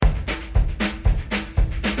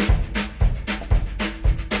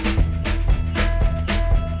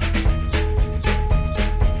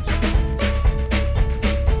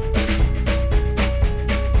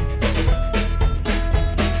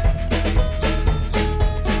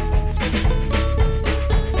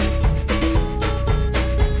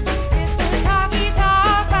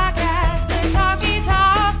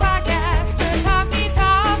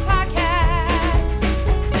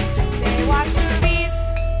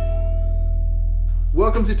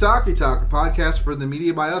Welcome to Talkie, a podcast for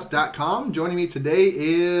themediabyus.com. Joining me today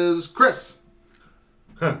is Chris.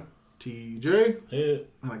 TJ. Yeah.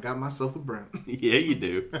 And I got myself a Brent. Yeah, you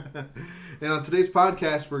do. And on today's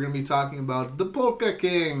podcast, we're going to be talking about the Polka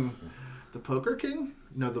King. The Poker King?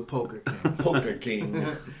 No, the Polka King. Polka King.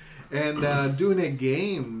 And doing a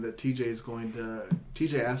game that TJ is going to...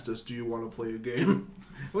 TJ asked us, do you want to play a game?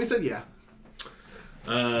 And we said, yeah.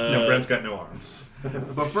 No, Brent's got no arms.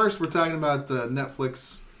 But first, we're talking about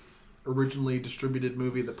Netflix originally distributed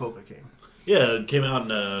movie, The Polka King. Yeah, it came out in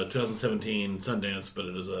 2017 Sundance, but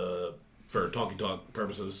it is for Talkie Talk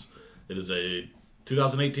purposes, it is a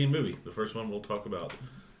 2018 movie. The first one we'll talk about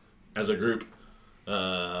as a group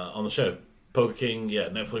on the show. Polka King, yeah,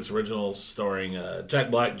 Netflix original, starring Jack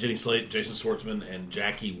Black, Jenny Slate, Jason Schwartzman, and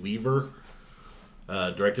Jackie Weaver.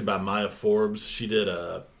 Directed by Maya Forbes. She did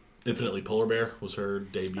Infinitely Polar Bear was her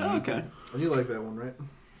debut. Oh, okay. And you like that one, right?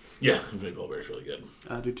 Yeah, Infinitely Polar Bear is really good.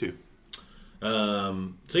 I do too.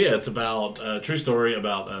 So yeah, it's about a true story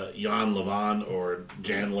about Jan Levin, or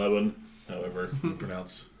Jan Levin, however you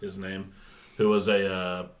pronounce his name, who was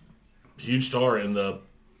a huge star in the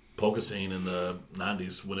polka scene in the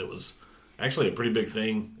 90s when it was actually a pretty big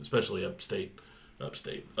thing, especially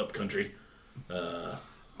upcountry.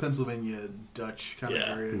 Pennsylvania Dutch kind of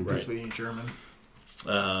area, right. Pennsylvania German.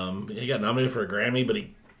 He got nominated for a Grammy, but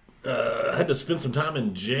he had to spend some time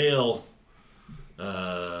in jail,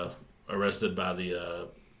 arrested by the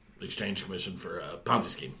Exchange Commission for a Ponzi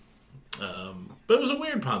scheme. But it was a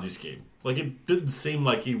weird Ponzi scheme. Like, it didn't seem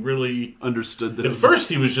like he really understood that. At first,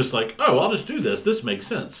 he was just like, "Oh, I'll just do this. This makes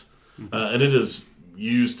sense," and it is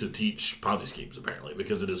used to teach Ponzi schemes apparently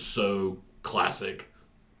because it is so classic,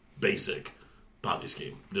 basic Ponzi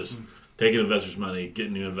scheme. Just taking investors' money,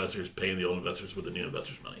 getting new investors, paying the old investors with the new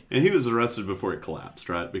investors' money. And he was arrested before it collapsed,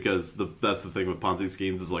 right? Because that's the thing with Ponzi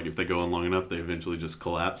schemes is like if they go on long enough, they eventually just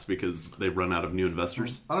collapse because they run out of new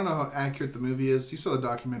investors. I don't know how accurate the movie is. You saw the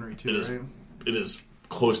documentary too, right? It is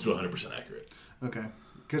close to 100% accurate. Okay.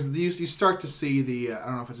 Because you start to see the, I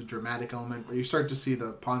don't know if it's a dramatic element, but you start to see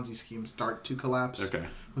the Ponzi scheme start to collapse. Okay.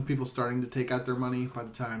 With people starting to take out their money by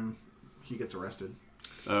the time he gets arrested.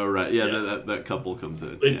 Oh, right. Yeah. That couple comes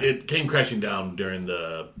in. It came crashing down during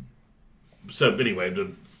the... So, anyway,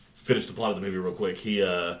 to finish the plot of the movie real quick,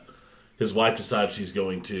 his wife decides she's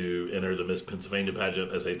going to enter the Miss Pennsylvania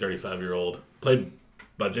pageant as a 35-year-old, played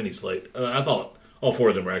by Jenny Slate. I thought all four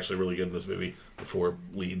of them were actually really good in this movie, the four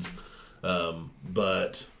leads.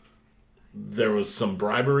 But there was some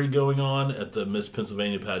bribery going on at the Miss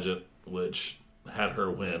Pennsylvania pageant, which had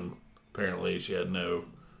her win. Apparently, she had no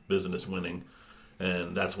business winning.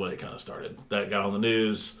 And that's when it kind of started. That got on the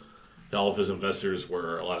news. All of his investors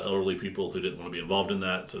were a lot of elderly people who didn't want to be involved in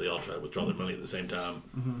that, so they all tried to withdraw their money at the same time.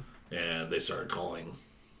 Mm-hmm. And they started calling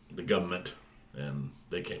the government, and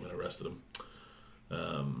they came and arrested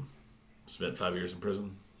him. Spent 5 years in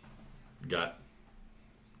prison. Got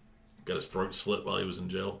his throat slit while he was in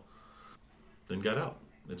jail. Then got out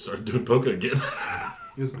and started doing polka again.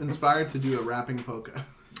 He was inspired to do a rapping polka.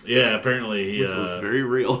 Yeah, apparently he... Which was very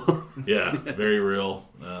real. Yeah, very real.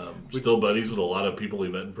 Still buddies with a lot of people he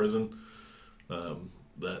met in prison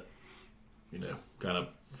that, kind of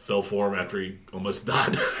fell for him after he almost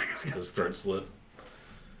died. He got his throat slit.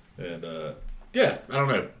 And, I don't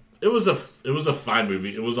know. It was a fine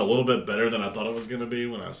movie. It was a little bit better than I thought it was going to be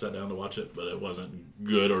when I sat down to watch it, but it wasn't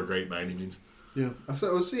good or great by any means. Yeah. I was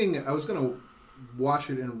going to watch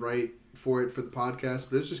it and write for the podcast,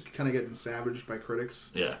 but it was just kind of getting savaged by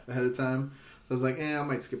critics ahead of time. So I was like, I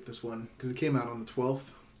might skip this one because it came out on the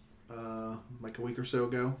 12th, like a week or so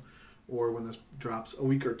ago, or when this drops a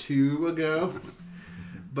week or two ago.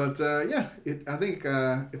 But I think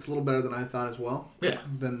it's a little better than I thought as well. Yeah.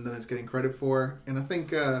 Than it's getting credit for, and I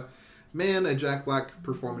think a Jack Black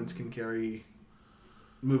performance can carry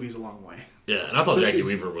movies a long way. Yeah, and I thought Jackie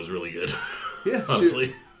Weaver was really good. Yeah,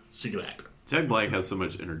 honestly, she could act. Jack Black has so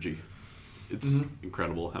much energy. It's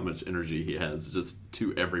incredible how much energy he has just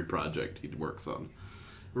to every project he works on.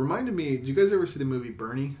 Reminded me, did you guys ever see the movie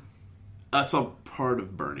Bernie? I saw part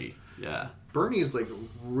of Bernie, yeah. Bernie is like a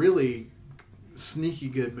really sneaky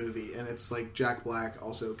good movie, and it's like Jack Black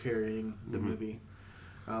also carrying the movie.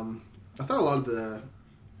 I thought a lot of the...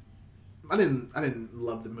 I didn't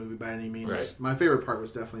love the movie by any means. Right. My favorite part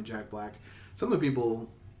was definitely Jack Black. Some of the people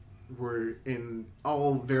were in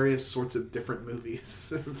all various sorts of different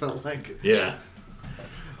movies. It felt like. Yeah.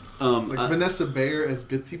 Vanessa Bayer as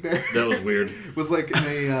Bitsy Bear. That was weird. Was like in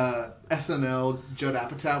a SNL Judd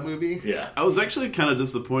Apatow movie. Yeah. I was actually kind of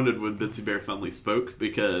disappointed when Bitsy Bear finally spoke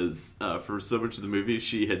because for so much of the movie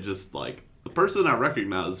she had just like the person I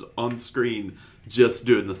recognized on screen just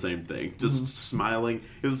doing the same thing, just smiling.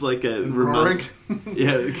 It was like it reminded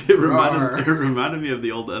me of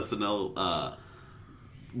the old SNL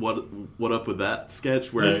What Up With That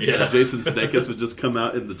sketch where Jason Sudeikis would just come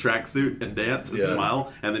out in the tracksuit and dance and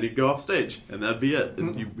smile, and then he'd go off stage, and that'd be it.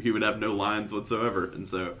 And he would have no lines whatsoever. And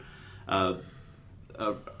so I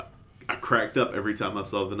cracked up every time I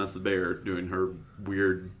saw Vanessa Bayer doing her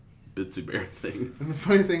weird Bitsy Bear thing. And the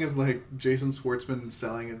funny thing is, like, Jason Schwartzman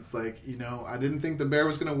selling it, it's like, I didn't think the bear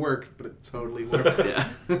was going to work, but it totally works.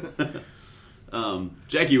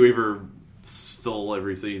 Jackie Weaver stole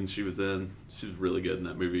every scene she was in. She was really good in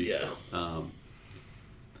that movie. Yeah.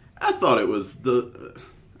 I thought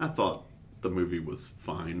the movie was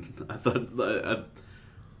fine. I thought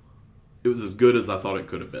it was as good as I thought it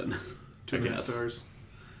could have been. 2 stars.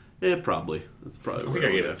 Yeah, probably. That's probably. I think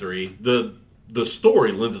I gave it 3. The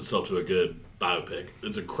story lends itself to a good biopic.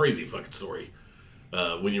 It's a crazy fucking story.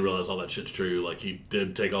 When you realize all that shit's true, like he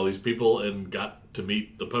did take all these people and got to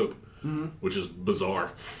meet the Pope, which is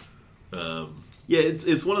bizarre. Yeah,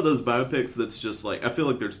 it's one of those biopics that's just like, I feel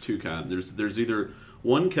like there's two kinds. There's either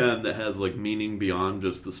one kind that has like meaning beyond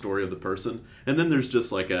just the story of the person, and then there's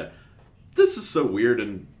just like this is so weird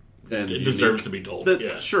and it deserves to be told.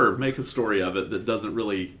 Sure, make a story of it that doesn't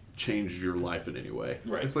really change your life in any way.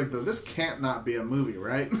 Right. It's like this can't not be a movie,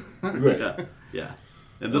 right? Right. Yeah.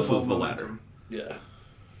 And this was the latter. Yeah.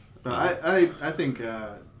 But I think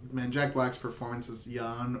Jack Black's performance as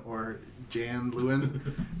Jan or Jan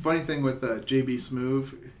Lewin. Funny thing with JB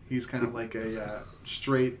Smoove, he's kind of like a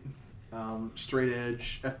straight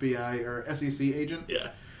edge FBI or SEC agent.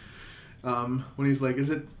 Yeah. When he's like,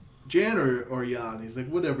 is it Jan or Jan? He's like,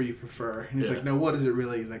 whatever you prefer. And he's like, no, what is it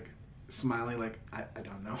really? He's like, smiling like, I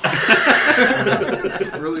don't know. It's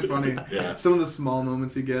just really funny. Yeah. Some of the small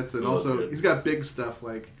moments he gets, and also he's got big stuff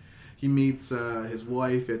like he meets his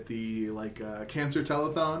wife at the cancer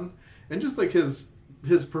telethon, and just like his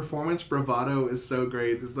performance bravado is so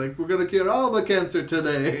great. It's like, we're gonna cure all the cancer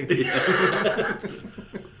today.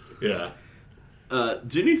 Yeah.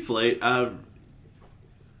 Jenny Slate.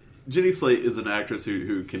 Jenny Slate is an actress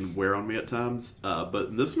who can wear on me at times, but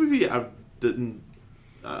in this movie I didn't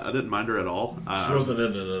mind her at all. She wasn't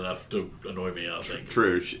in it enough to annoy me, I think.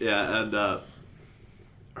 True. Yeah, and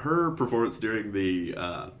her performance during the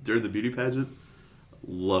beauty pageant,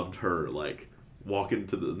 loved her, like, walking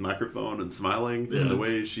to the microphone and smiling, and the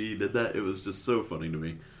way she did that, it was just so funny to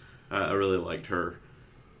me. I really liked her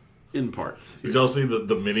in parts. Did y'all see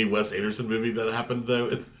the mini Wes Anderson movie that happened,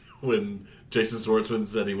 though, when Jason Schwartzman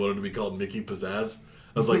said he wanted to be called Mickey Pizzazz?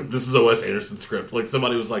 I was like, this is a Wes Anderson script. Like,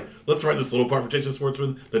 somebody was like, let's write this little part for Jason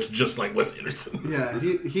Schwartzman that's just like Wes Anderson. Yeah,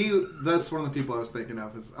 he that's one of the people I was thinking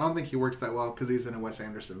of. I don't think he works that well because he's in a Wes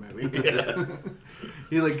Anderson movie. Yeah.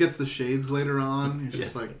 He, like, gets the shades later on. He's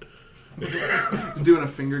just, like, doing a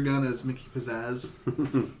finger gun as Mickey Pizzazz.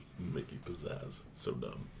 Mickey Pizzazz. So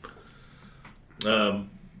dumb.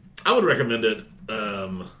 I would recommend it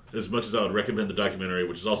as much as I would recommend the documentary,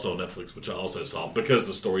 which is also on Netflix, which I also saw because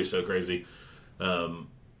the story's so crazy. And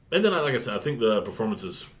then, like I said, I think the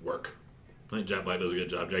performances work. I think Jack Black does a good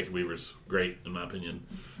job. Jackie Weaver's great, in my opinion.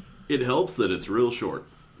 It helps that it's real short.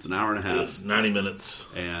 It's an hour and a half. It's 90 minutes.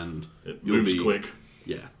 And it moves quick.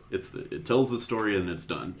 Yeah. It tells the story and it's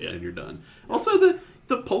done. Yeah. And you're done. Also, the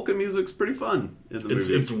polka music's pretty fun in the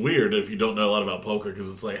movie. It's weird if you don't know a lot about polka,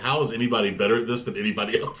 because it's like, how is anybody better at this than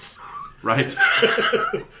anybody else? Right.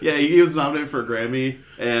 Yeah, he was nominated for a Grammy,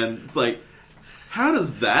 and it's like, how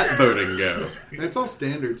does that voting go? And it's all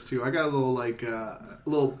standards too. I got a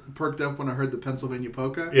little perked up when I heard the Pennsylvania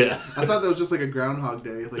polka. Yeah, I thought that was just like a Groundhog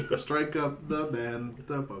Day, like the strike up the band,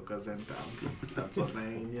 the polka's in town,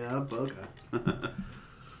 Pennsylvania polka.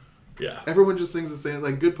 Yeah, everyone just sings the same.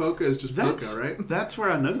 Like, good polka is just polka, right? That's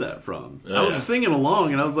where I know that from. I was singing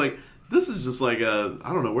along, and I was like, this is just like I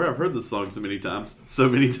don't know where I've heard this song so many times,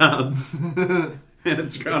 and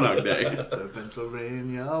it's Groundhog Day. The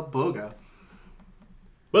Pennsylvania polka.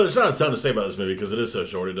 Well, there's not a ton to say about this movie because it is so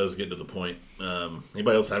short. It does get to the point.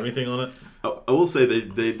 Anybody else have anything on it? I will say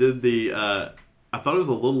they did the. I thought it was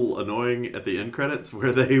a little annoying at the end credits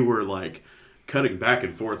where they were like cutting back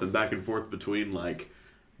and forth between like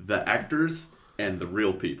the actors and the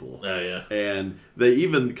real people. Oh yeah, and they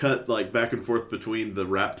even cut like back and forth between the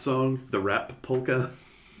rap song, the rap polka.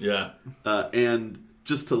 Yeah, and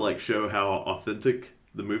just to like show how authentic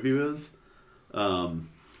the movie was.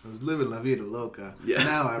 I was living La Vida Loca. Yeah.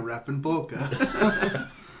 Now I rap in polka.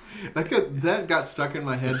 That got stuck in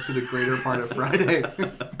my head for the greater part of Friday.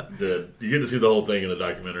 Did you get to see the whole thing in the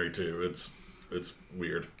documentary too? It's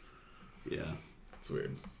weird. Yeah, it's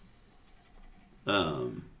weird.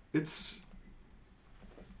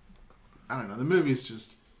 I don't know. The movie's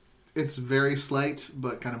just... It's very slight,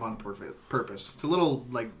 but kind of on purpose. It's a little,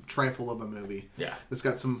 like, trifle of a movie. Yeah. It's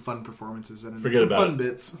got some fun performances and some fun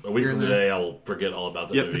bits. A week from today, I will forget all about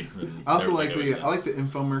the movie. I also like the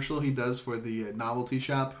infomercial he does for the novelty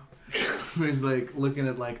shop. He's, like, looking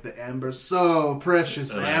at, like, the amber. So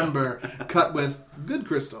precious amber. Cut with good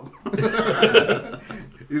crystal.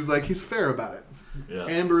 He's fair about it. Yeah.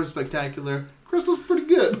 Amber is spectacular. Crystal's pretty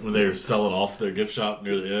good. When they were selling off their gift shop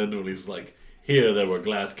near the end, when he's like... Here there were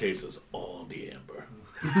glass cases, all the amber.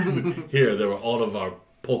 Here there were all of our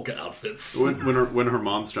polka outfits. When her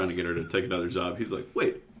mom's trying to get her to take another job, he's like,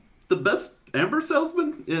 "Wait, the best amber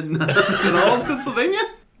salesman in all of Pennsylvania?"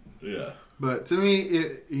 Yeah. But to me,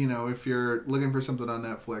 if you're looking for something on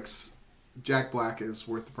Netflix, Jack Black is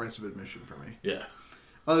worth the price of admission for me. Yeah.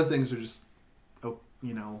 Other things are just,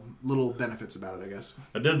 little benefits about it, I guess.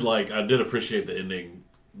 I did appreciate the ending.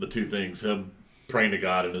 The two things, him praying to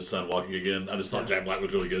God and his son walking again. I just thought Jack Black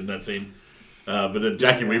was really good in that scene. But then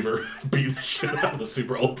Jackie Weaver beat the shit out of the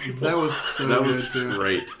super old people. That was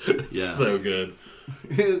great. Yeah. So good.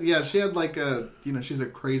 Yeah, she had like she's a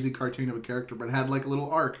crazy cartoon of a character, but had like a little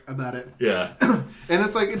arc about it. Yeah. And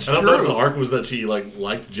it's like, it's true. I don't know if the arc was that she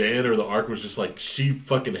liked Jan, or the arc was just like she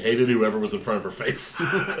fucking hated whoever was in front of her face.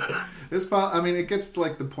 It gets to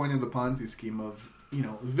like the point of the Ponzi scheme of,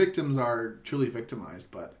 victims are truly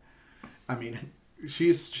victimized, but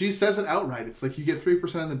she says it outright. It's like you get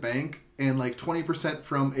 3% in the bank and like 20%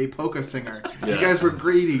 from a polka singer. Yeah. You guys were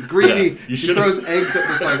greedy. Yeah. She throws eggs at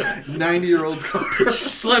this like 90-year-old's car. She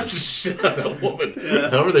slaps the shit out of a woman.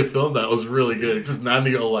 Yeah. However they filmed that was really good. It's just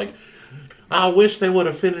 90-year-old like, I wish they would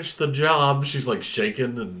have finished the job. She's like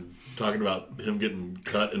shaking and talking about him getting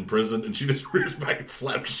cut in prison, and she just rears back and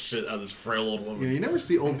slaps the shit out of this frail old woman. Yeah, you never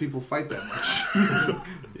see old people fight that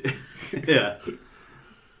much. Yeah.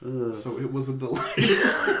 So it was a delight.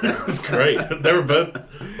 It was great. They were both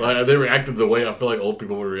they reacted the way I feel like old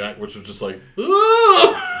people would react, which was just like,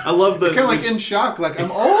 ah! I love the kind of like in shock, like, I'm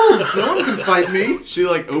old, no one can fight me. She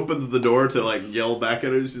like opens the door to like yell back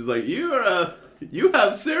at her. She's like, you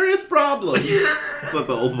have serious problems. That's what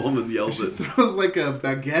the old woman yells at. She throws like a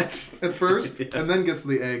baguette at first, and then gets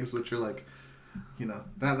the eggs, which are like,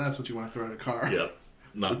 that's what you want to throw at a car. Yep.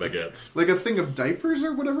 Not baguettes. Like a thing of diapers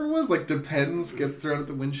or whatever it was, like Depends gets thrown at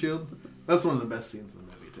the windshield. That's one of the best scenes in the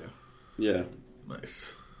movie, too. Yeah.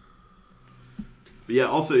 Nice. But yeah,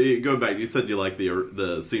 also, going back, you said you like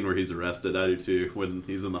the scene where he's arrested. I do, too, when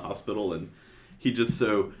he's in the hospital, and he just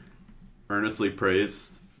so earnestly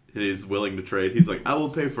prays, and he's willing to trade. He's like, I will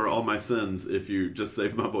pay for all my sins if you just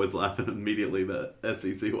save my boy's life. And immediately the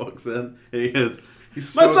SEC walks in, and he goes...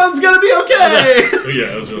 My son's gonna be okay.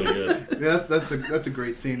 Yeah, it was really good. Yeah, that's a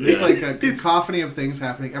great scene. It's like a cacophony of things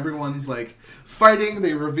happening. Everyone's like fighting.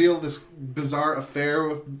 They reveal this bizarre affair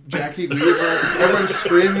with Jackie Weaver. Everyone's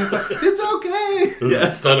screaming. It's like, it's okay. Yeah.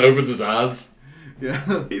 The son opens his eyes.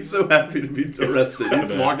 Yeah, he's so happy to be arrested.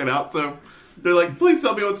 He's walking out. So they're like, "Please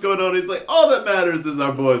tell me what's going on." He's like, "All that matters is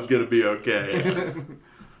our boy's gonna be okay."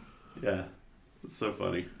 Yeah, it's so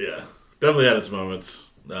funny. Yeah, definitely had its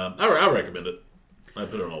moments. I recommend it. I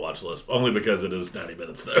put it on a watch list, only because it is 90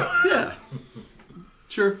 minutes, though. Yeah.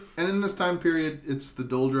 Sure. And in this time period, it's the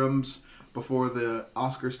doldrums before the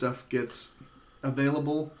Oscar stuff gets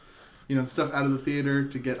available. Stuff out of the theater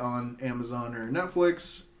to get on Amazon or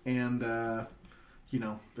Netflix. And,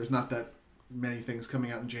 there's not that many things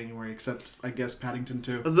coming out in January, except, I guess, Paddington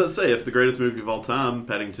 2. I was about to say, if the greatest movie of all time,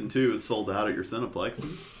 Paddington 2, is sold out at your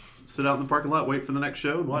Cineplexes, sit out in the parking lot, wait for the next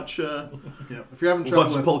show, and watch. Yeah, if you're having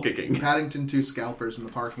trouble with Polka King. Paddington 2 scalpers in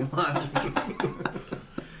the parking lot.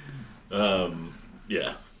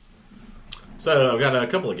 Yeah. So I've got a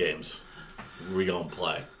couple of games we're gonna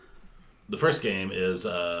play. The first game is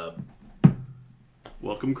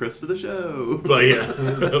welcome Chris to the show. But yeah,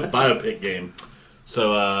 biopic game.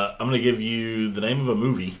 So I'm gonna give you the name of a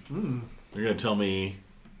movie. You're gonna tell me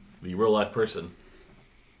the real life person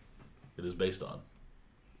it is based on.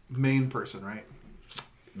 Main person, right?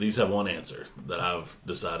 These have one answer that I've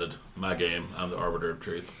decided. My game. I'm the arbiter of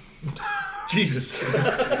truth. Jesus.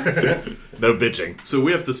 No bitching. So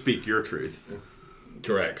we have to speak your truth.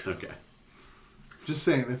 Correct. Okay. Just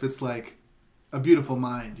saying, if it's like A Beautiful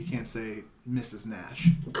Mind, you can't say Mrs. Nash.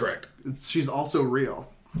 Correct. She's also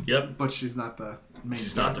real. Yep. But she's not the main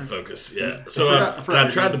She's character. not the focus, yeah. So I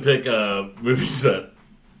tried to pick movies that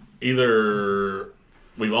either...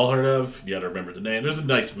 we've all heard of. You got to remember the name. There's a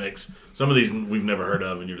nice mix. Some of these we've never heard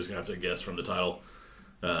of, and you're just going to have to guess from the title.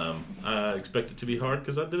 I expect it to be hard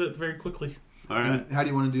because I did it very quickly. All right. And how do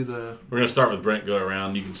you want to do the... We're going to start with Brent, go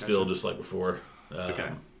around. You can still, just like before. Okay.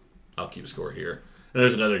 I'll keep score here. And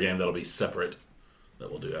there's another game that'll be separate that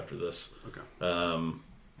we'll do after this. Okay.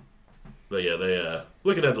 But yeah, they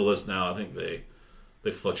looking at the list now, I think they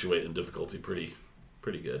fluctuate in difficulty pretty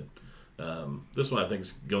good. This one I think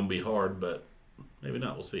is going to be hard, but maybe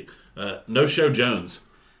not. We'll see. No Show Jones.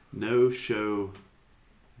 No Show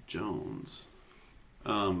Jones.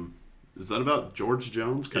 Is that about George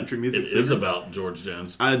Jones, country music singer? It is about George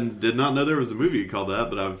Jones. I did not know there was a movie called that,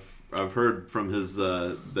 but I've heard from his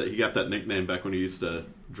that he got that nickname back when he used to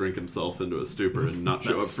drink himself into a stupor and not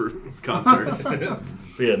show up for concerts. So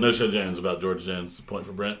yeah, No Show Jones about George Jones. Point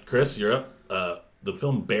for Brent. Chris, you're up. The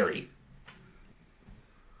film Barry.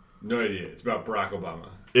 No idea. It's about Barack Obama.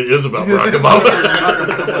 It is about Barack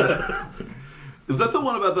Obama. Is that the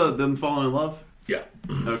one about them falling in love? Yeah.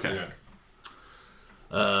 Okay. Yeah.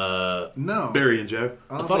 No. Barry and Joe.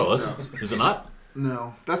 I thought it was. So. Is it not?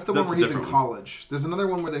 No. That's the That's one where he's in one. college. There's another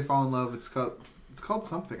one where they fall in love. It's called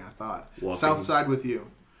something, I thought. Walking. South Side with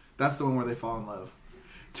You. That's the one where they fall in love.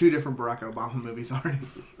 2 different Barack Obama movies already.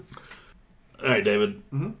 All right, David.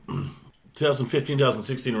 Mm-hmm.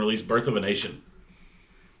 2015-2016 release, Birth of a Nation.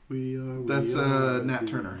 That's Nat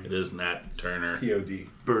Turner. It is Nat Turner. POD.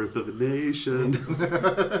 Birth of a Nation.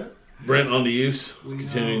 Brent, on to you.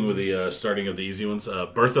 Continuing with the starting of the easy ones.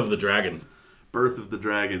 Birth of the Dragon. Birth of the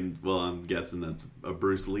Dragon. Well, I'm guessing that's a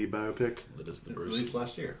Bruce Lee biopic. It is the Bruce. Released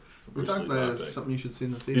last year. We're talking about it as something you should see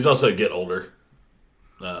in the theater. He's also Get Older.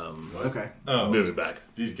 Okay. Oh, Moving back.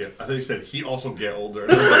 I thought you said he also get older.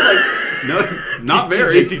 No, not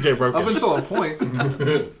married. TJ broke Up it. until a point.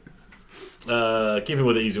 Keeping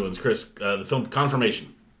with the easy ones, Chris. The film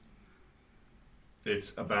Confirmation.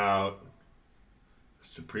 It's about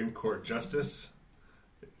Supreme Court Justice.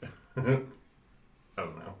 I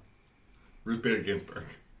don't know. Ruth Bader Ginsburg.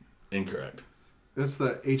 Incorrect. That's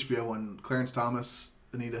the HBO one. Clarence Thomas,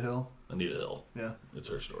 Anita Hill. Anita Hill. Yeah. It's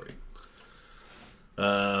her story.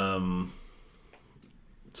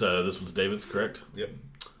 So this one's David's, correct? Yep.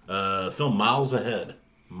 Film Miles Ahead.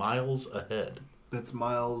 Miles Ahead. That's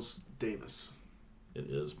Miles Davis. It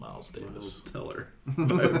is Miles Davis. Miles Teller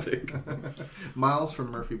biopic. Miles from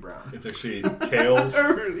Murphy Brown. It's actually Tails.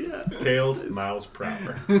 Yeah. Tails Miles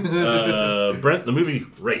Prower. Brent, the movie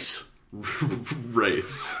Race.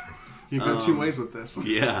 Race. You go 2 ways with this.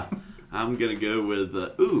 Yeah. I'm going to go with,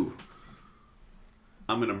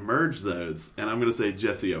 I'm going to merge those, and I'm going to say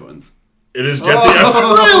Jesse Owens. It is Jesse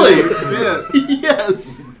Owens. Really? Shit.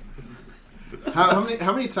 Yes. How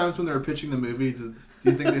many times when they were pitching the movie do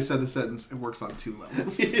you think they said the sentence, it works on 2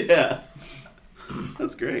 levels? Yeah.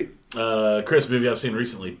 That's great. Chris, movie I've seen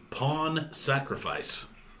recently, Pawn Sacrifice.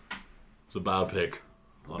 It's a biopic.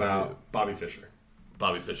 About Bobby Fischer.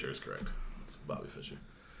 Bobby Fischer is correct. It's Bobby Fischer.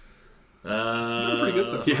 Pretty good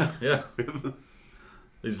so far. Yeah.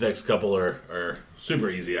 These next couple are super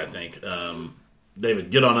easy, I think.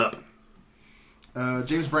 David, get on up.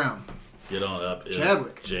 James Brown. Get on up.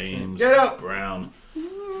 Chadwick. James Get up. Brown.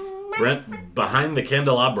 Brent, Behind the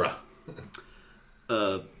Candelabra.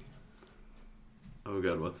 Oh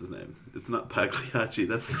god, what's his name? It's not Pagliacci.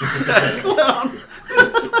 That's the sad clown.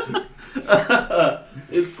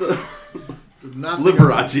 It's Not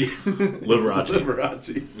Liberace.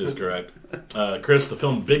 Liberace is correct. Chris, the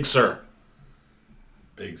film Big Sur.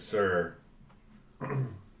 Big Sur.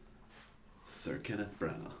 Sir Kenneth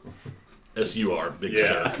Branagh. S-U-R, Big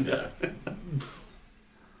Yeah. Sur. Yeah.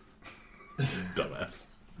 Dumbass.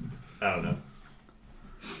 I don't know.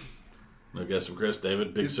 No guess from Chris.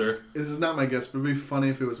 David, Big Sur. This is not my guess, but it'd be funny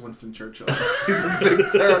if it was Winston Churchill. He's a big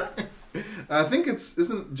sir. I think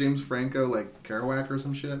isn't James Franco like Kerouac or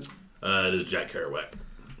some shit? It is Jack Kerouac.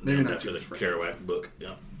 Maybe not after the James Franco. Kerouac book.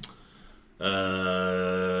 Yeah.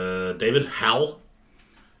 David, Howl.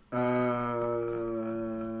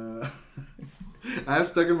 I have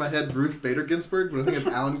stuck in my head Ruth Bader Ginsburg, but I think it's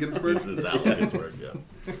Allen Ginsburg. It's Allen Ginsberg, yeah.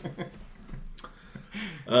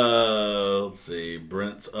 Let's see.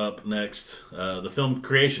 Brent's up next. The film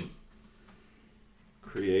Creation.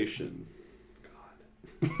 Creation. God.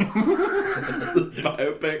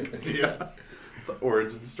 Biopic. Yeah. The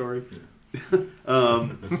origin story. The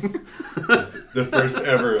first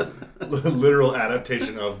ever literal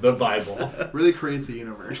adaptation of the Bible. Really creates a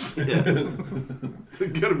universe. Yeah. The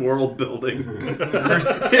good world building. In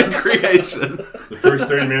creation. The first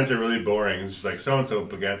 30 minutes are really boring. It's just like so-and-so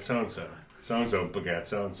begat so-and-so. So-and-so begat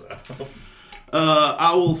so-and-so.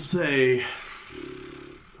 I will say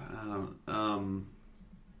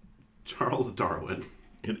Charles Darwin.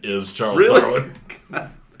 It is Charles Really? Darwin.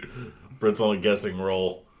 Brent's on a guessing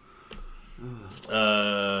roll.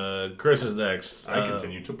 Chris is next. I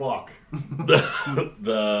continue to balk. The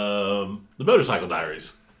Motorcycle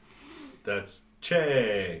Diaries. That's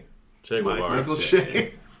Che. Che Guevara. Michael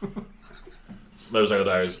Shea. Motorcycle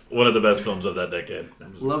Diaries. One of the best films of that decade.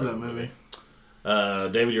 Love that movie.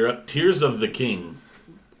 David, you're up. Tears of the King.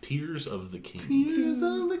 Tears of the King. Tears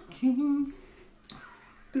of the King.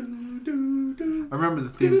 I remember the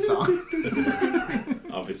theme song.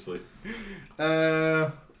 Obviously.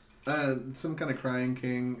 Some kind of crying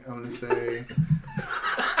king, I want to say.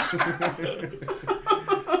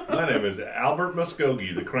 My name is Albert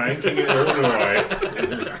Muskogee, the Crying King of Illinois.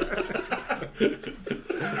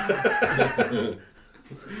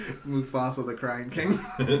 Mufasa, the crying king.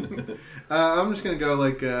 I'm just going to go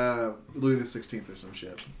like Louis the 16th or some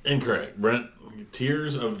shit. Incorrect. Brent,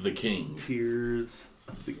 Tears of the King. Tears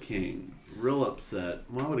of the King. Real upset.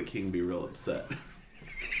 Why would a king be real upset?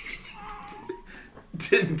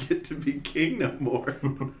 Didn't get to be king no more.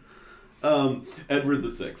 Edward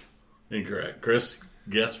the Sixth. Incorrect. Chris,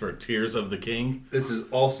 guess for Tears of the King. This is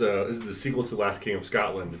the sequel to Last King of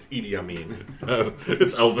Scotland. It's Idi Amin. No,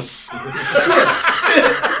 it's Elvis.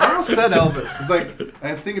 I almost said Elvis. It's like,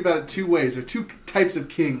 I think about it two ways. There are two types of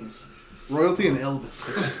kings. Royalty and Elvis.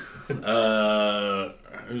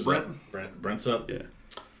 Who's Brent? Up? Brent's up? Yeah.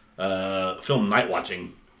 Film Night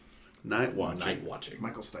Watching. Night Watching. Night Watching.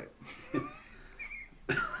 Michael Stipe.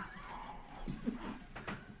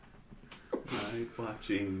 Night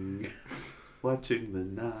watching. Watching the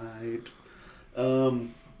night.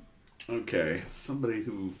 Okay. Somebody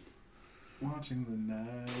who... Watching the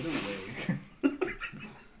night away.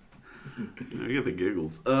 I get the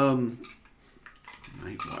giggles.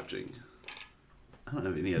 Night watching. I don't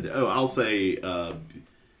have any idea. Oh, I'll say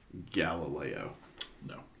Galileo.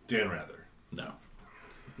 No. Dan Rather. No.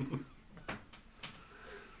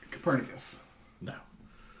 Copernicus. No.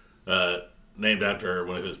 Named after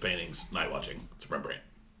one of his paintings, Night Watching. It's Rembrandt.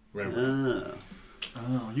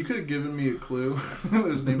 Oh, you could have given me a clue. It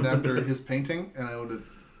was named after his painting, and I would have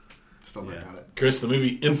still not got it. Chris, the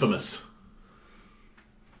movie Infamous.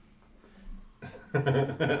 I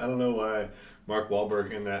don't know why Mark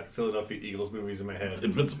Wahlberg in that Philadelphia Eagles movie is in my head. It's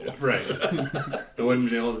Invincible. Right. I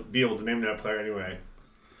wouldn't be able to name that player anyway.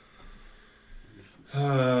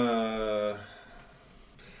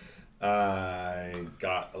 I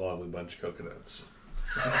got a lovely bunch of coconuts.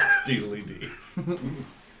 Deedly dee.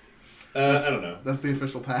 I don't know. That's the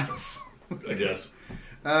official pass. I guess.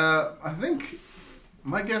 I think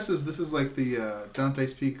my guess is this is like the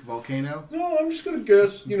Dante's Peak volcano. No, I'm just gonna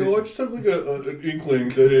guess. I just have like an inkling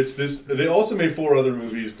that it's this. They also made 4 other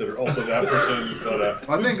movies that are also that person. But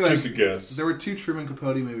I think just a guess. There were 2 Truman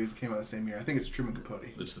Capote movies that came out the same year. I think it's Truman Capote.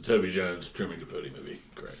 It's the Toby Jones Truman Capote movie.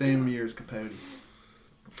 Correct. Same year as Capote.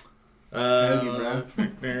 Who are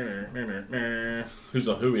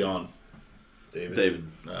we on? David.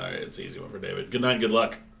 All right, it's an easy one for David. Good night, good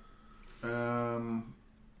luck.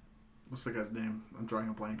 What's that guy's name? I'm drawing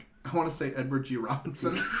a blank. I want to say Edward G.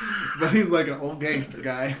 Robinson, but he's like an old gangster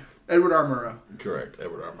guy. Edward R. Murrow. Correct,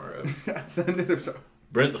 Edward R. Murrow. There's a...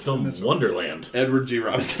 Brent, the film Wonderland. Edward G.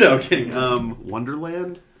 Robinson. No, kidding.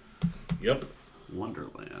 Wonderland? Yep.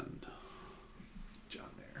 Wonderland. John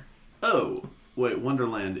Mayer. Oh, wait.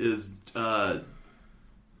 Wonderland is John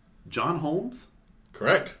Holmes?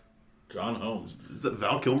 Correct. John Holmes. Is it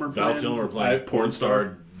Val Kilmer Val playing? Kilmer playing porn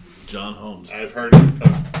star John Holmes. I've heard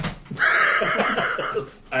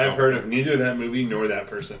of neither that movie nor that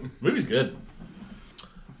person. The movie's good.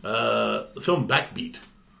 The film Backbeat.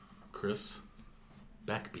 Chris.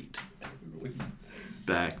 Backbeat.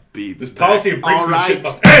 Backbeats. This policy of brings the shit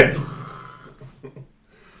must end.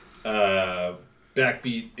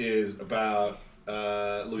 Backbeat is about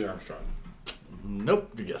Louis Armstrong.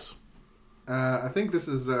 Nope. Good guess. I think this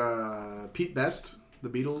is Pete Best, The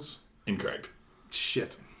Beatles. Incorrect.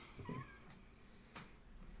 Shit.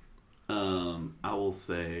 I will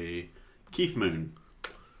say Keith Moon.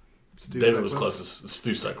 David was closest. It's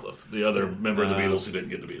Stu Sutcliffe, the other member of the Beatles who didn't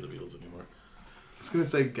get to be in the Beatles anymore. I was going to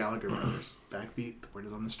say Gallagher Brothers. Backbeat, the word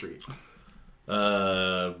is on the street.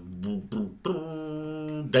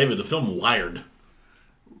 David, the film Wired.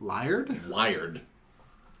 Liard?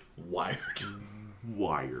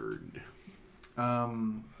 Wired.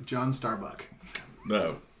 John Starbuck.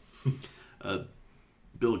 No.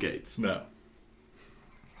 Bill Gates. No.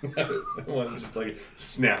 One just like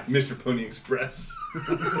snap, Mr. Pony Express.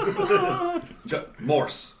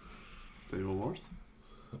 Morse. Samuel Morse?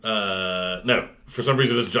 No. For some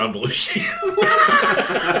reason, it's John Belushi.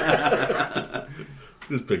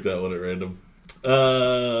 Just pick that one at random. Who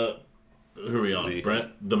are we on? Me.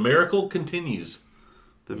 Brent? The Miracle Continues.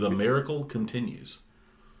 The Miracle Continues.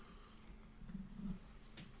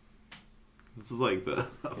 This is like the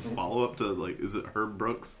follow-up to, like, is it Herb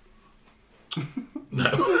Brooks? No.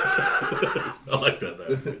 I like that.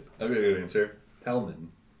 That's good. I've got a good answer. Hellman.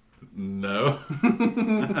 No.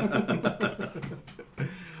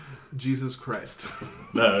 Jesus Christ.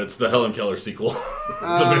 No, it's the Helen Keller sequel.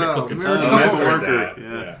 The Miracle Worker.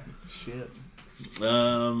 Yeah. Shit.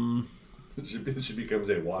 She becomes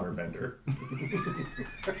a waterbender.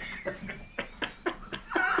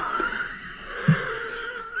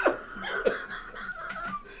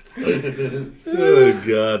 Oh,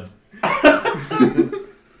 God.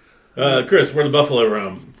 Chris, where the Buffalo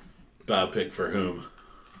Roam biopic for whom?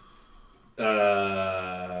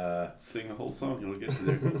 Sing a whole song, you'll get to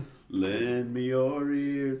there. Lend me your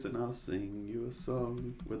ears and I'll sing you a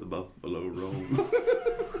song where the buffalo roam.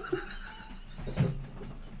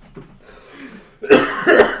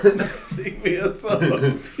 Sing me a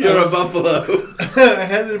song. You're a buffalo. I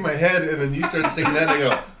had it in my head, and then you started singing that, and I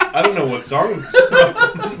go, I don't know what song this is about.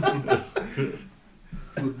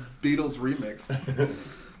 The Beatles remix.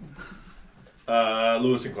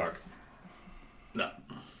 Lewis and Clark. No.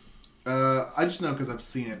 I just know because I've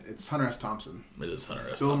seen it. It's Hunter S. Thompson. It is Hunter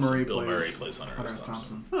S. Bill Thompson. Murray Bill plays Murray plays Hunter S.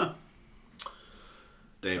 Thompson. Huh.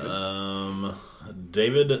 David.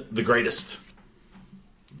 David, the greatest.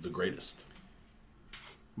 The greatest.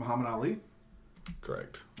 Muhammad Ali.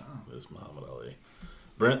 Correct. It is Muhammad Ali.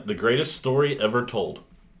 Brent, the greatest story ever told.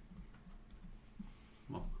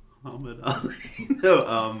 Muhammad Ali.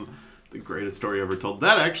 No, the greatest story ever told.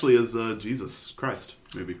 That actually is Jesus Christ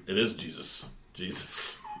movie. It is Jesus.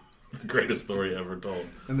 Jesus. The greatest story ever told.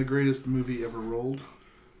 And the greatest movie ever rolled.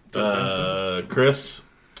 Chris,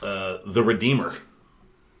 The Redeemer.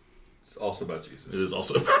 It's also about Jesus. It is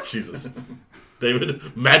also about Jesus.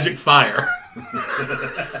 David, Magic Fire.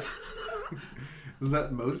 Is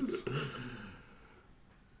that Moses?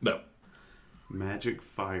 No. Magic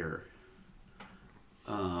Fire.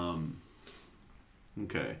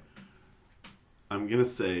 Okay. I'm going to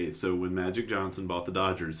say, so when Magic Johnson bought the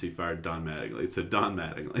Dodgers, he fired Don Mattingly. It said Don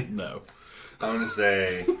Mattingly. No. I'm going to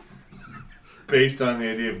say, based on the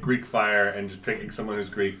idea of Greek fire and just picking someone who's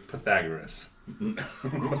Greek, Pythagoras.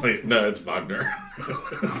 Wait, no, it's Wagner.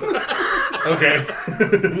 Okay.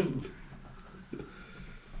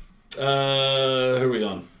 Who are we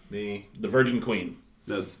on? The Virgin Queen.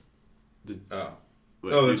 That's... Oh.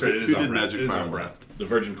 Wait, Oh, that's right. It is who on did brand. Magic It is Fire on brand. last? The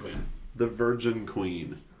Virgin Queen. The Virgin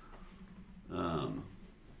Queen.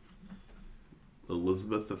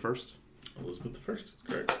 Elizabeth I? Elizabeth I,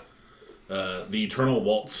 correct. The Eternal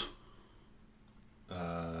Waltz.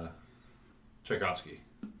 Tchaikovsky.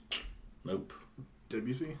 Nope.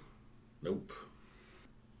 Debussy? Nope.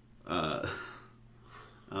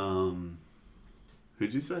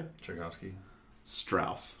 Who'd you say? Tchaikovsky.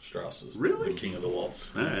 Strauss. Strauss is Really? the king of the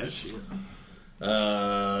waltz. All right.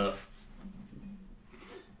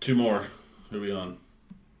 Two more. Who are we on?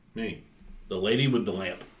 Me. The Lady with the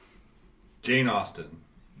Lamp. Jane Austen.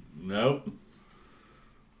 Nope.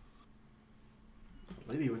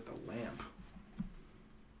 Lady with the Lamp.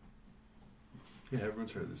 Yeah,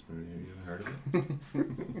 everyone's heard of this movie. Have you heard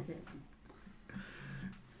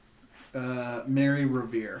of it? Mary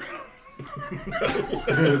Revere.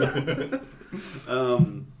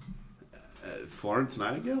 Florence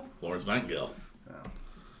Nightingale? Florence Nightingale.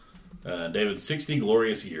 Oh. David, 60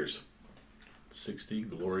 Glorious Years. 60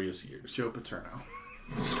 Glorious Years. Joe Paterno.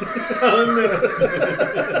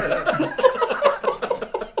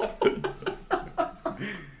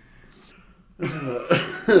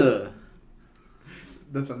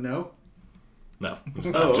 That's a no? No. It's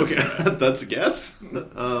not Oh, Joe okay. Paterno. That's a guess?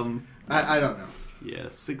 I don't know. Yeah,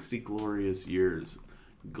 60 Glorious Years.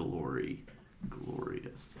 Glory.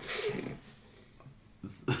 Glorious.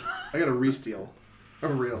 I got a re-steal. A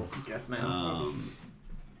real guess now.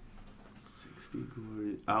 60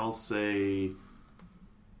 Glorious... I'll say...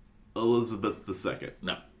 Elizabeth II.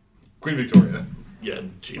 No. Queen Victoria. Yeah,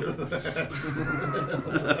 cheater.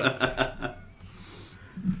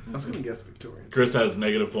 I was going to guess Victoria. Chris has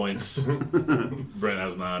negative points. Brent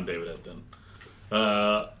has 9. David has 10.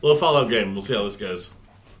 Little follow-up game. We'll see how this goes.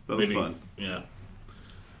 That was fun. Yeah.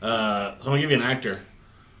 So I'm going to give you an actor.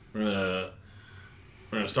 We're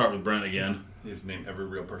gonna start with Brent again. You have to name every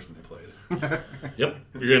real person they played. Yep.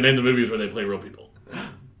 You're going to name the movies where they play real people.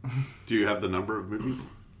 Do you have the number of movies?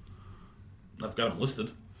 I've got them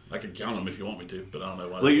listed. I can count them if you want me to, but I don't know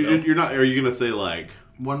why. Like you're not. Are you gonna say like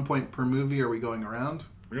 1 point per movie? Are we going around?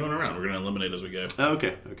 We're going around. We're going to eliminate as we go. Oh,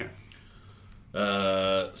 okay.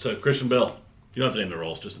 So Christian Bale. You don't have to name the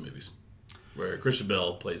roles, just the movies. Where Christian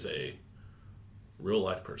Bale plays a real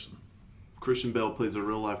life person. Christian Bale plays a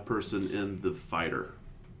real life person in The Fighter.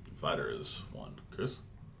 Fighter is 1. Chris?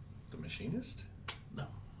 The Machinist? No.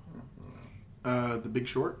 The Big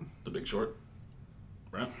Short? The Big Short?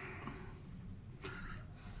 Brent?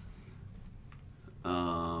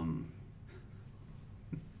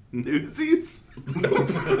 Newsies?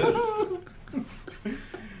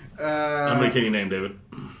 How many can you name, David?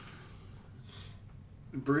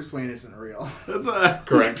 Bruce Wayne isn't real. That's what I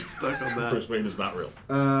Correct. Stuck on that. Bruce Wayne is not real.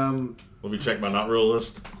 Let me check my not real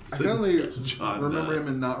list. I can only remember him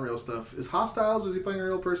in not real stuff. Is Hostiles, is he playing a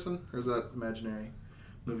real person? Or is that imaginary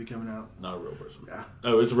movie coming out? Not a real person. Yeah.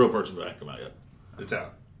 Oh, it's a real person, but it hasn't come out yet. It's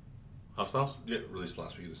out. Hostiles? Yeah, released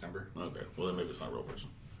last week of December. Okay. Well, then maybe it's not a real person.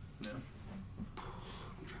 Yeah.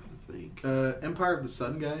 I'm trying to think. Empire of the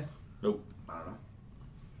Sun guy? Nope. I don't know.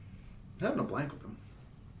 I'm having a blank with him.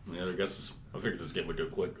 Any other guesses? I figured this game would go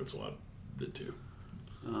quick. That's why I did too.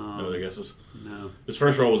 No other guesses? No. His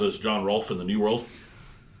first role was as John Rolfe in The New World.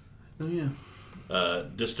 Oh, yeah.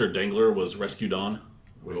 Dister Dangler was Rescue Dawn.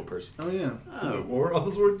 Real person. Oh, yeah. Oh. What were all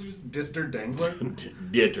those words? Just Dister Dangler?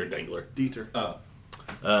 Dieter Dangler. Dieter. Oh.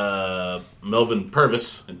 Melvin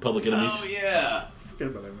Purvis in Public Enemies. Oh, yeah. Forget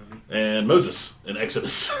about that movie. And Moses in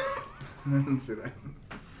Exodus. I didn't see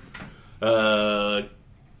that.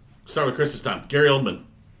 Start with Chris this time. Gary Oldman.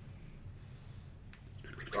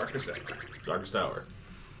 Darkest Hour.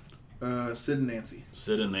 Sid and Nancy.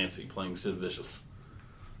 Sid and Nancy playing Sid Vicious.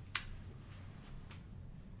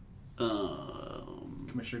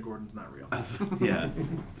 Commissioner Gordon's not real. Yeah.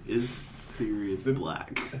 Is Sirius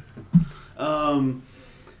black?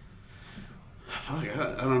 Fuck,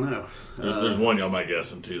 I don't know. There's one y'all might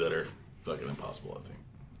guess and two that are fucking impossible, I think.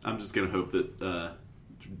 I'm just going to hope that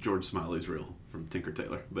George Smiley's real from Tinker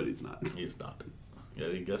Tailor, but he's not. He's not. Yeah,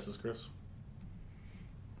 any guesses, Chris?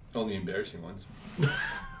 Only embarrassing ones.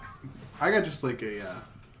 I got just like a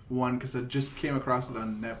one because I just came across it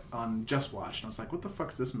on Just Watch, and I was like, "What the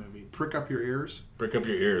fuck's this movie?" Prick Up Your Ears. Prick Up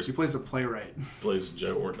Your Ears. He plays a playwright. Plays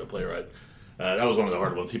Joe Orton, a playwright. That was one of the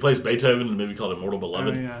hard ones. He plays Beethoven in a movie called Immortal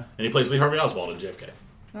Beloved. Oh, yeah. And he plays Lee Harvey Oswald in JFK.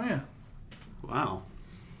 Oh yeah. Wow.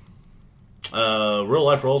 Real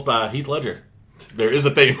life roles by Heath Ledger. There is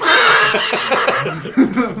a theme.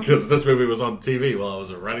 Because this movie was on TV while I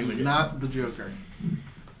was writing the game. Not the Joker.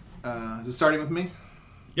 Is it starting with me?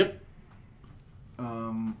 Yep.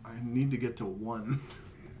 I need to get to one.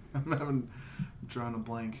 I'm drawing a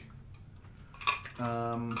blank.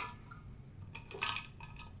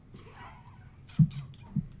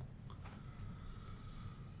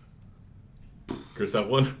 Chris, have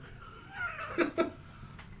one?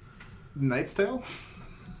 Knight's Tale?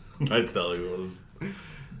 Knight's Tale was...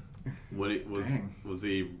 Was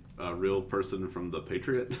he a real person from The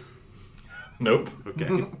Patriot? Nope.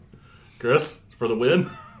 Okay. Chris, for the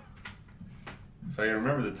win? If I can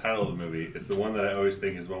remember the title of the movie, it's the one that I always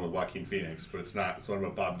think is one with Joaquin Phoenix, but it's not. It's one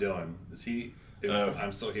about Bob Dylan. Is he?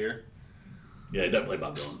 I'm Still Here? Yeah, he doesn't play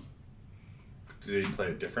Bob Dylan. Did he play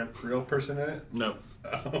a different real person in it? No.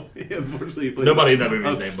 Oh. Yeah, unfortunately, he plays nobody in that movie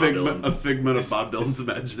is named Bob Dylan. A figment of Bob Dylan's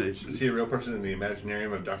imagination. Is he a real person in the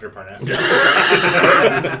Imaginarium of Dr. Parnassus?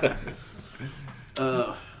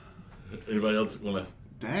 Anybody else want to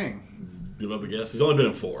Dang. give up a guess? He's only been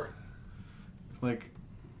in 4. It's like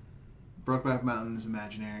Brokeback Mountain is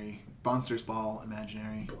imaginary. Monsters Ball,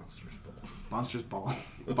 imaginary. Monsters Ball.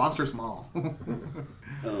 Monsters Mall.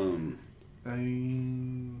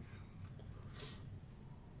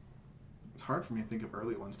 It's hard for me to think of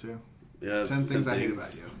early ones too. Yeah, 10 Things I Hate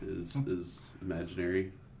About You is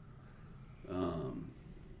imaginary.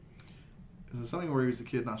 Is it something where he was a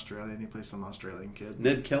kid in Australia and he plays some Australian kid?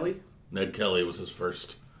 Ned Kelly? Ned Kelly was his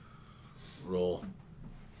first role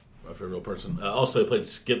after a real person. Also, he played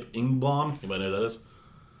Skip Ingblom. Anybody know who that is?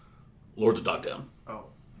 Lords of Dogtown. Oh,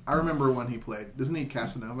 I remember one he played. Isn't he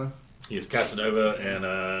Casanova? He is Casanova and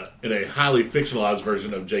in a highly fictionalized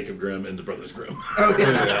version of Jacob Grimm and the Brothers Grimm. Oh,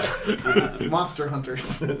 yeah. Monster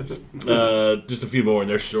Hunters. Just a few more,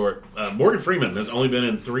 and they're short. Morgan Freeman has only been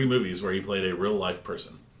in 3 movies where he played a real-life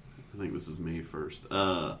person. I think this is me first.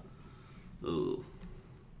 Depending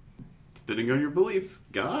on your beliefs,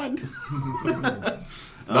 God.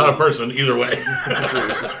 Not a person, either way.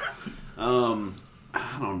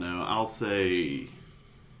 I don't know. I'll say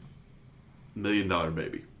 $1 Million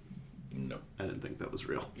Baby. No. I didn't think that was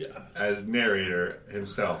real. Yeah. As narrator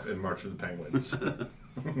himself in March of the Penguins.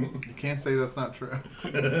 You can't say that's not true.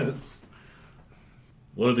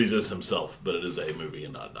 One of these is himself, but it is a movie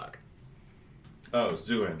and not a doc. Oh,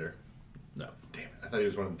 Zoolander. No. Damn it. I thought he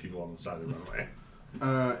was one of the people on the side of the runway.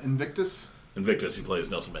 Invictus? Invictus, he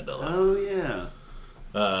plays Nelson Mandela. Oh, yeah.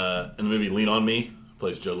 In the movie Lean on Me,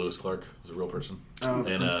 plays Joe Louis Clark, who's a real person. Oh,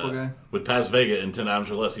 the principal guy? With Paz Vega in 10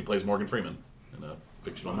 Times or Less, he plays Morgan Freeman in a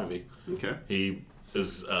fictional movie. Okay. He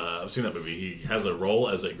is, I've seen that movie. He has a role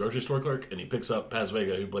as a grocery store clerk, and he picks up Paz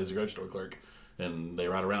Vega, who plays the grocery store clerk, and they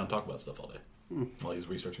ride around and talk about stuff all day. while he's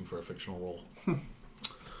researching for a fictional role.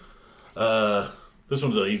 This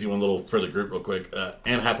one's an easy one, little for the group, real quick.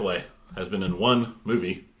 Anne Hathaway has been in one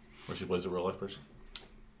movie where she plays a real life person.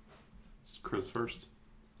 It's Chris first.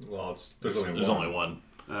 Well, there's only one.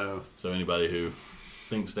 Oh. So anybody who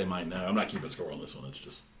thinks they might know, I'm not keeping score on this one. It's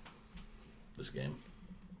just this game.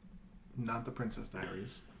 Not the Princess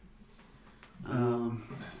Diaries. I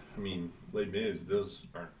mean, Les Mis, those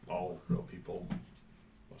aren't all real people.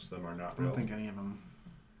 Most of them are not real. I don't think any of them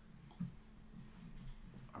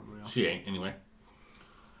are real. She ain't, anyway.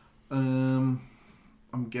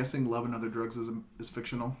 I'm guessing Love and Other Drugs is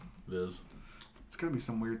fictional. It is. It's gotta be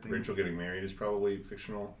some weird thing. Rachel Getting Married is probably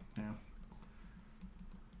fictional. Yeah.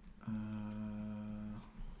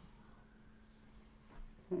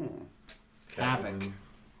 Havoc.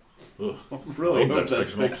 Ugh. Really? Hope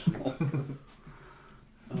That's fictional.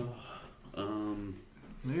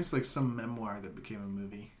 Maybe it's like some memoir that became a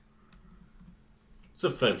movie. It's a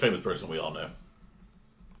famous person we all know.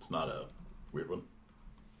 It's not a weird one.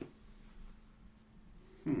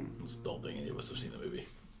 Just don't think any of us have seen the movie.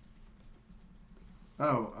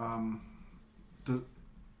 Oh, did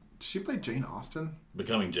she play Jane Austen?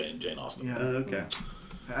 Becoming Jane Austen. Yeah. Okay.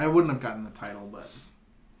 I wouldn't have gotten the title, but...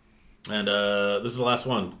 And this is the last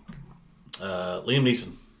one. Liam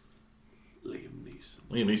Neeson.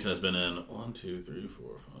 Liam Neeson has been in 1, 2, 3, 4,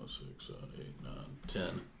 5, 6, 7, 8, 9,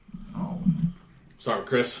 10. Oh. Start with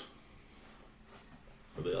Chris.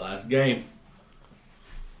 For the last game.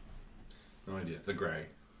 No idea. The Gray.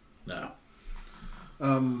 No.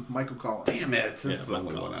 Michael Collins. Damn it. That's the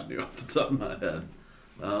only one I knew off the top of my head.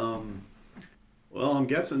 Well, I'm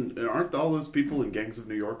guessing, aren't all those people in Gangs of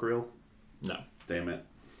New York real? No. Damn it.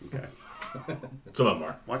 Okay. Some of them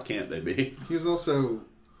are. Why can't they be? He was also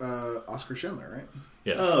Oscar Schindler, right?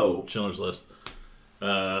 Yeah. Oh. Schindler's List.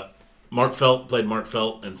 Mark Felt played Mark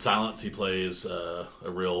Felt in Silence. He plays a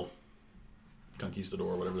real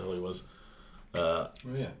conquistador, whatever the hell he was. Oh,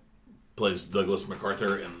 yeah. Plays Douglas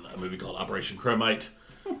MacArthur in a movie called Operation Chromite.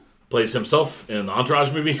 Plays himself in the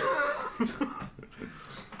Entourage movie.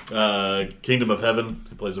 Kingdom of Heaven.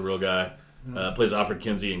 He plays a real guy. Plays Alfred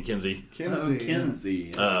Kinsey in Kinsey.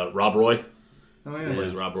 Kinsey. Rob Roy. Oh, yeah. He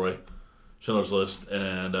plays Rob Roy. Schindler's List.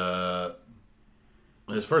 And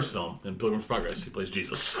his first film, in Pilgrim's Progress, he plays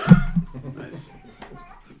Jesus. Nice.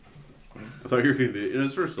 I thought you were going to be in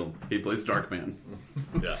his first film. He plays Darkman.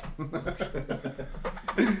 Yeah.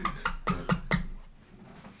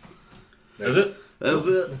 Is it? That's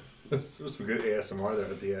it. This was some good ASMR there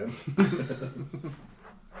at the end.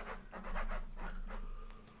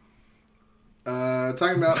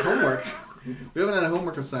 Talking about homework. We haven't had a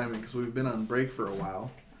homework assignment because we've been on break for a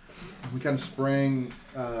while. We kind of sprang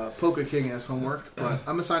Polka King as homework, but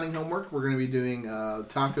I'm assigning homework. We're going to be doing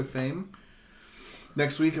Talk of Fame.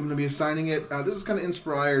 Next week, I'm going to be assigning it. This is kind of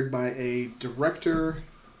inspired by a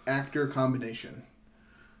director-actor combination.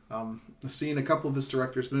 I've seen a couple of this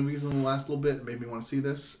director's movies in the last little bit. It made me want to see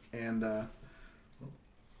this. And a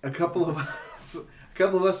couple of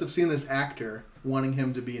us have seen this actor wanting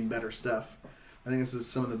him to be in better stuff. I think this is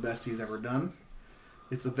some of the best he's ever done.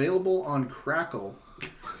 It's available on Crackle.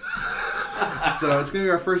 So it's going to be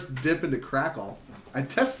our first dip into Crackle. I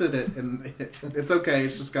tested it, and it's okay.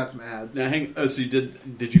 It's just got some ads. Now, so you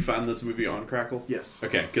did you find this movie on Crackle? Yes.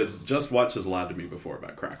 Okay, because Just Watch has lied to me before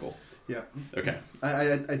about Crackle. Yeah. Okay.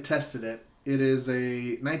 I tested it. It is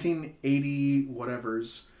a 1980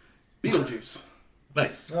 whatever's Beetlejuice.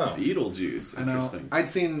 Nice. Oh. Beetlejuice. Interesting. I'd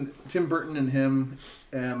seen Tim Burton and him,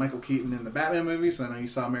 Michael Keaton in the Batman movies, and I know you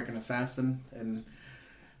saw American Assassin, and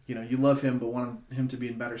you love him, but want him to be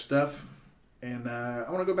in better stuff. And I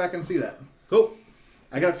want to go back and see that. Cool.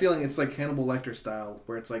 I got a feeling it's like Hannibal Lecter style,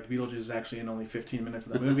 where it's like Beetlejuice is actually in only 15 minutes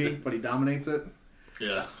of the movie, but he dominates it.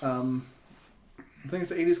 Yeah. I think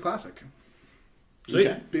it's an 80s classic. See?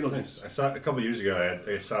 Okay. Beetlejuice. I saw it a couple years ago.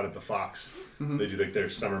 I saw it at the Fox. Mm-hmm. They do like their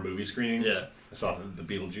summer movie screenings. Yeah. I saw the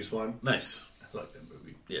Beetlejuice one. Nice. I like that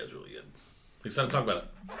movie. Yeah, it's really good. Excited to talk about it.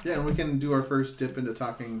 Yeah, and we can do our first dip into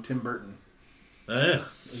talking Tim Burton. Yeah.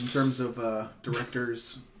 In terms of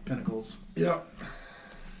directors' pinnacles. Yeah.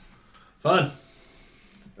 Fun.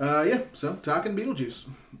 Yeah, so talking Beetlejuice.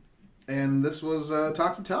 And this was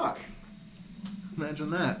Talkie Talk.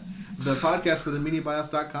 Imagine that. The podcast for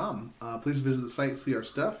themediabios.com. Please visit the site, see our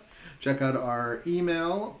stuff. Check out our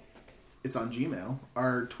email. It's on Gmail.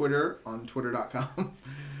 Our Twitter on twitter.com.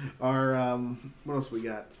 Our, what else we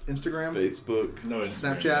got? Instagram? Facebook. No,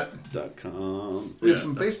 Snapchat.com. We have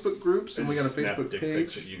some Facebook groups, and we got a Snap Facebook dick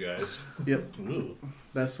page. pics at you guys. Yep. Ooh.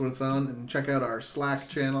 That's what it's on. And check out our Slack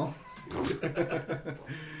channel.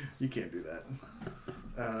 You can't do that.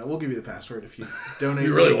 We'll give you the password if you donate.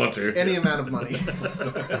 You really want to. Any amount of money.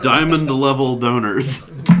 Diamond level donors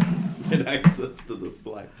get access to the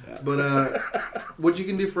Slack chat. But what you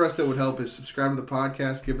can do for us that would help is subscribe to the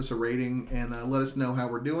podcast, give us a rating, and let us know how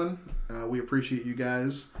we're doing. We appreciate you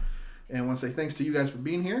guys. And I want to say thanks to you guys for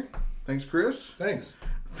being here. Thanks, Chris. Thanks.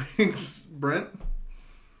 Thanks, Brent.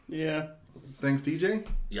 Yeah. Thanks, DJ.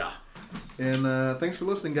 Yeah. And thanks for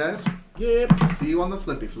listening, guys. Yep. See you on the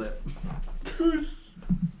flippy flip. Did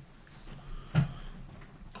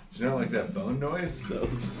you not like that phone noise? That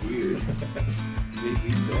was weird. Made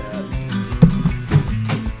me sad.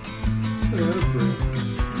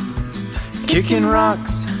 Kicking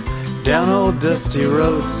rocks down old dusty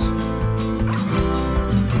roads.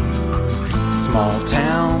 Small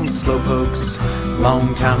town slowpokes,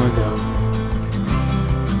 long time ago.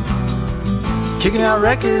 Kicking out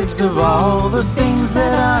records of all the things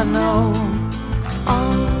that I